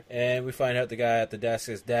 sir. And we find out the guy at the desk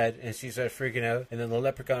is dead, and she starts freaking out, and then the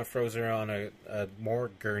leprechaun throws her on a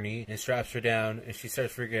morgue gurney and straps her down, and she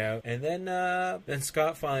starts freaking out. And then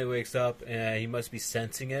Scott finally wakes up, and he must be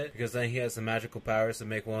sensing it, because then he has the magical powers to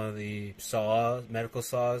make one of the medical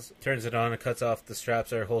saws, turns it on and cuts off the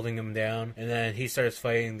straps that are holding him down, and then he starts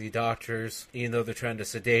fighting the doctors, even though they're trying to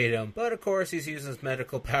sedate him. But of course, he's using his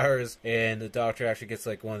medical powers, and the doctor actually gets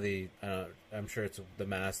one of the, I'm sure it's the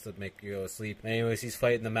mask to make you go to sleep. Anyways, he's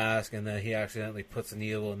fighting the mask, and then he accidentally puts a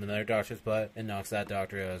needle in another doctor's butt and knocks that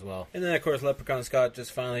doctor out as well. And then, of course, Leprechaun Scott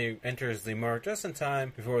just finally enters the morgue just in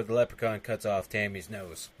time before the leprechaun cuts off Tammy's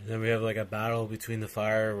nose. And then we have a battle between the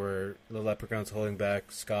fire where the leprechaun's holding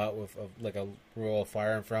back Scott with a roll of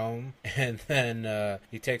fire in front of him. And then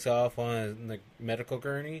he takes off on the medical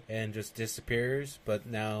gurney and just disappears. But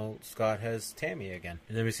now Scott has Tammy again.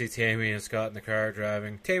 And then we see Tammy and Scott in the car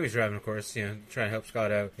driving. Tammy's driving, of course, trying to help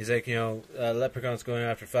Scott out. He's like, Leprechaun's going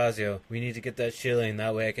after Fazio. We need to get that shilling.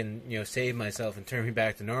 That way I can, save myself and turn me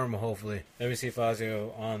back to normal, hopefully. Then we see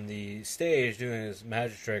Fazio on the stage doing his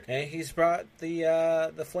magic trick. And he's brought the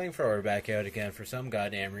flamethrower back out again for some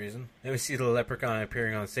goddamn reason. Then we see the leprechaun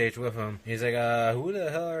appearing on stage with him. He's like, who the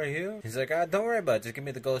hell are you? He's like, don't worry about it. Just give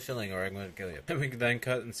me the gold shilling or I'm going to kill you. And we then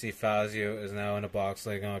cut and see Fazio is now in a box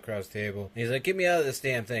laying on across the table. And he's like, get me out of this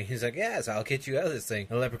damn thing. He's like, yes, I'll get you out of this thing.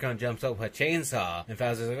 The Leprechaun jumps up with a chainsaw. And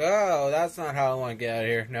Fazio's like, oh, that's not how I want to get out of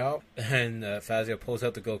here. No. And Fazio pulls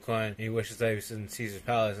out the gold coin. And he wishes that he was in Caesar's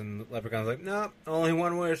palace. And the Leprechaun's like, no, only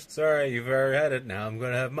one wish. Sorry, you've already had it. Now I'm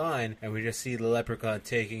going to have mine. And we just see the Leprechaun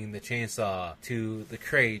taking the chainsaw to the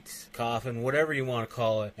crate, coffin, whatever you want to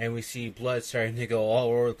call it. And we see blood starting to go all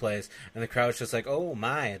over the place. And the crowd's just like, oh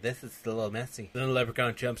my, this is a little messy. Then the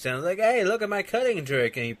Leprechaun jumps down and is like, hey, look at my cutting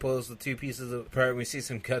trick. And he pulls the two pieces apart. And we see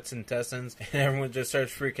some cuts and intestines. And everyone just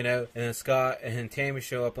starts freaking out. And then Scott and Tammy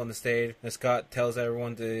show up on the stage. And Scott tells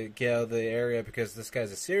everyone to get out of the area because this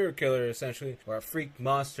guy's a serial killer, essentially, or a freak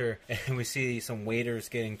monster. And we see some waiters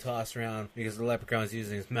getting tossed around because the Leprechaun's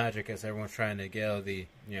using his magic as everyone's trying to get out of the,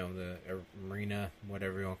 the arena,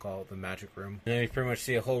 whatever you want to call it, the magic room. And then we pretty much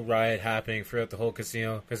see a whole riot happening throughout the whole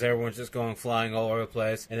casino because everyone's just going flying all over the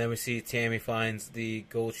place. And then we see Tammy finds the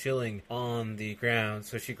gold shilling on the ground,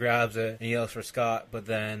 so she grabs it and yells for Scott, but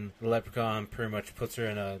then the Leprechaun pretty much puts her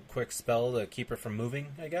in a quick spell to keep her from moving,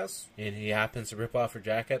 I guess. And he happens to rip off her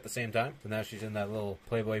jacket at the same time. So now she's in that little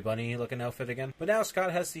Playboy bunny looking outfit again. But now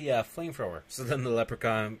Scott has the flamethrower. So then the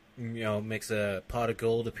Leprechaun, makes a pot of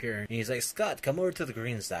gold appear. And he's like, Scott, come over to the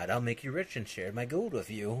green side. I'll make you rich and share my gold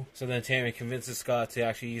with you. So then Tammy convinces Scott to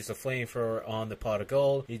actually use the flamethrower on the pot of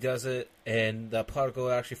gold. He does it, and the pot of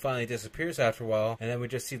gold actually finally disappears after a while. And then we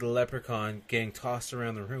just see the Leprechaun getting tossed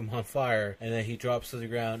around the room on fire. And then he drops to the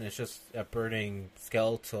ground, and it's just a burning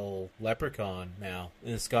skeletal Leprechaun now.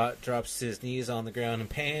 And Scott drops his knees on the ground in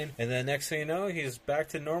pain. And then next thing you know, he's back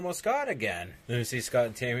to normal Scott again. Then we see Scott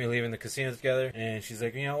and Tammy leaving the casino together. And she's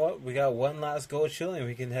like, you know what? We got one last gold shilling.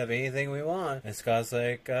 We can have anything we want. And Scott's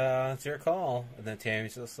like, it's your call. And then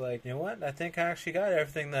Tammy's just like, you know what? I think I actually got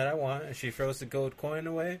everything that I want. And she throws the gold coin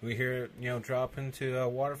away. We hear it, drop into a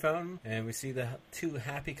water fountain. And we see the two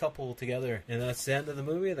happy couple together. And that's the end of the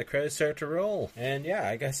movie. And the credits start to roll. And yeah,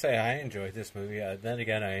 I gotta say, I enjoyed this movie. Then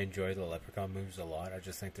again, I enjoy the Leprechaun movies a lot. I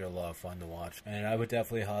just think they're a lot of fun to watch. And I would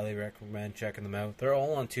definitely highly recommend checking them out. They're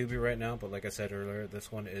all on Tubi right now. But like I said earlier,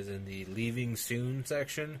 this one is in the Leaving Soon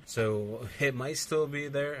section. So it might still be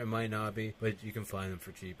there. It might not be. But you can find them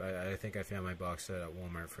for cheap. I think I found my box set at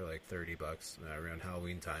Walmart for like $30 around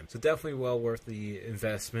Halloween time. So definitely well worth the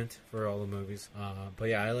investment for all the movies. But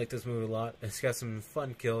yeah, I like this movie a lot. It's got some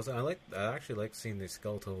fun kills. I actually like seeing the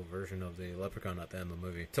skeletal version of the Leprechaun at the end of the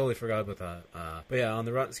movie. Totally forgot about that. But yeah, on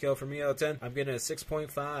the Rotten scale for me out of 10, I'm getting a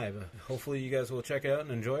 6.5. Hopefully you guys will check it out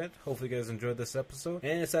and enjoy it. Hopefully you guys enjoyed this episode.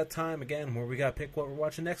 And it's that time again where we gotta pick what we're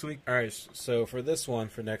watching next week. Alright, so for this one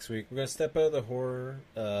for next week, we're gonna step out of the horror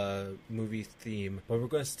movie theme, but we're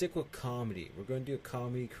gonna stick with comedy. We're gonna do a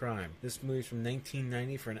comedy crime. This movie's from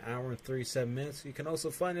 1990 for an hour and 37 minutes. You can also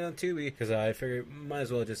find it on Tubi because I figured might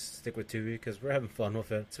as well just stick with Tubi because we're having fun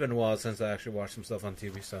with it. It's been a while since I actually watched some stuff on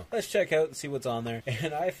Tubi, so let's check out and see what's on there.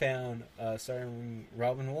 And I found, starring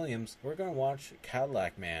Robin Williams, we're gonna watch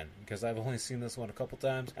Cadillac Man because I've only seen this one a couple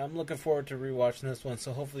times. I'm looking forward to rewatching this one,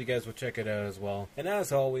 so hopefully you guys will check it out as well. And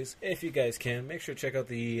as always, if you guys can, make sure to check out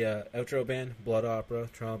the outro band, Blood Opera,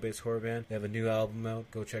 Toronto-based horror band. They have a new album out.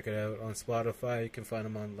 Go check it out on Spotify. You can find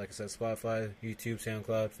them on, like I said, Spotify, YouTube,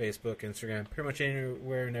 SoundCloud, Facebook, Instagram, pretty much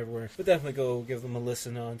anywhere and everywhere. But definitely go give them a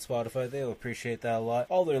listen on Spotify. They'll appreciate that a lot.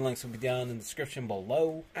 All their links will be down in the description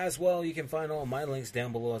below. As well, you can find all my links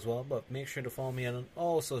down below as well, but make sure to follow me on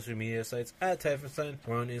all social media sites at Typhonstein.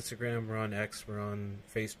 We're on Instagram, we're on X, we're on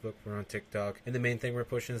Facebook, we're on TikTok. And the main thing we're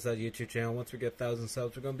pushing is that YouTube channel. Once we get 1,000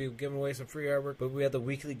 subs, we're going to be giving away some free artwork, but we have the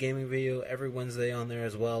weekly gaming video every Wednesday on there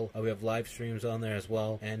as well. We have live streams on there as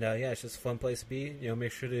well. And yeah, it's just a fun place to be.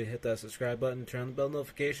 Make sure to hit that subscribe button, turn on the bell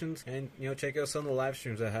notifications, and check out some of the live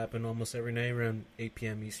streams that happen almost every night around 8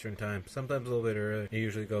 p.m. Eastern time. Sometimes a little bit earlier. I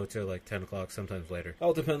usually go to like 10 o'clock, sometimes later.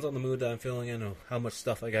 All depends on the mood that I'm feeling in and how much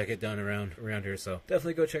stuff I gotta get done around here. So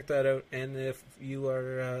definitely go check that out. And if you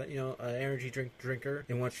are an energy drinker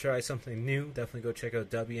and want to try something new, definitely go check out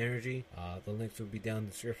W Energy. The links will be down in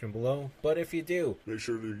the description below. But if you do, make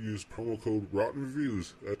sure to use promo code Rotten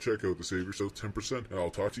Reviews at checkout to save yourself 10%. And I'll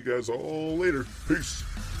talk to you guys all later. Peace.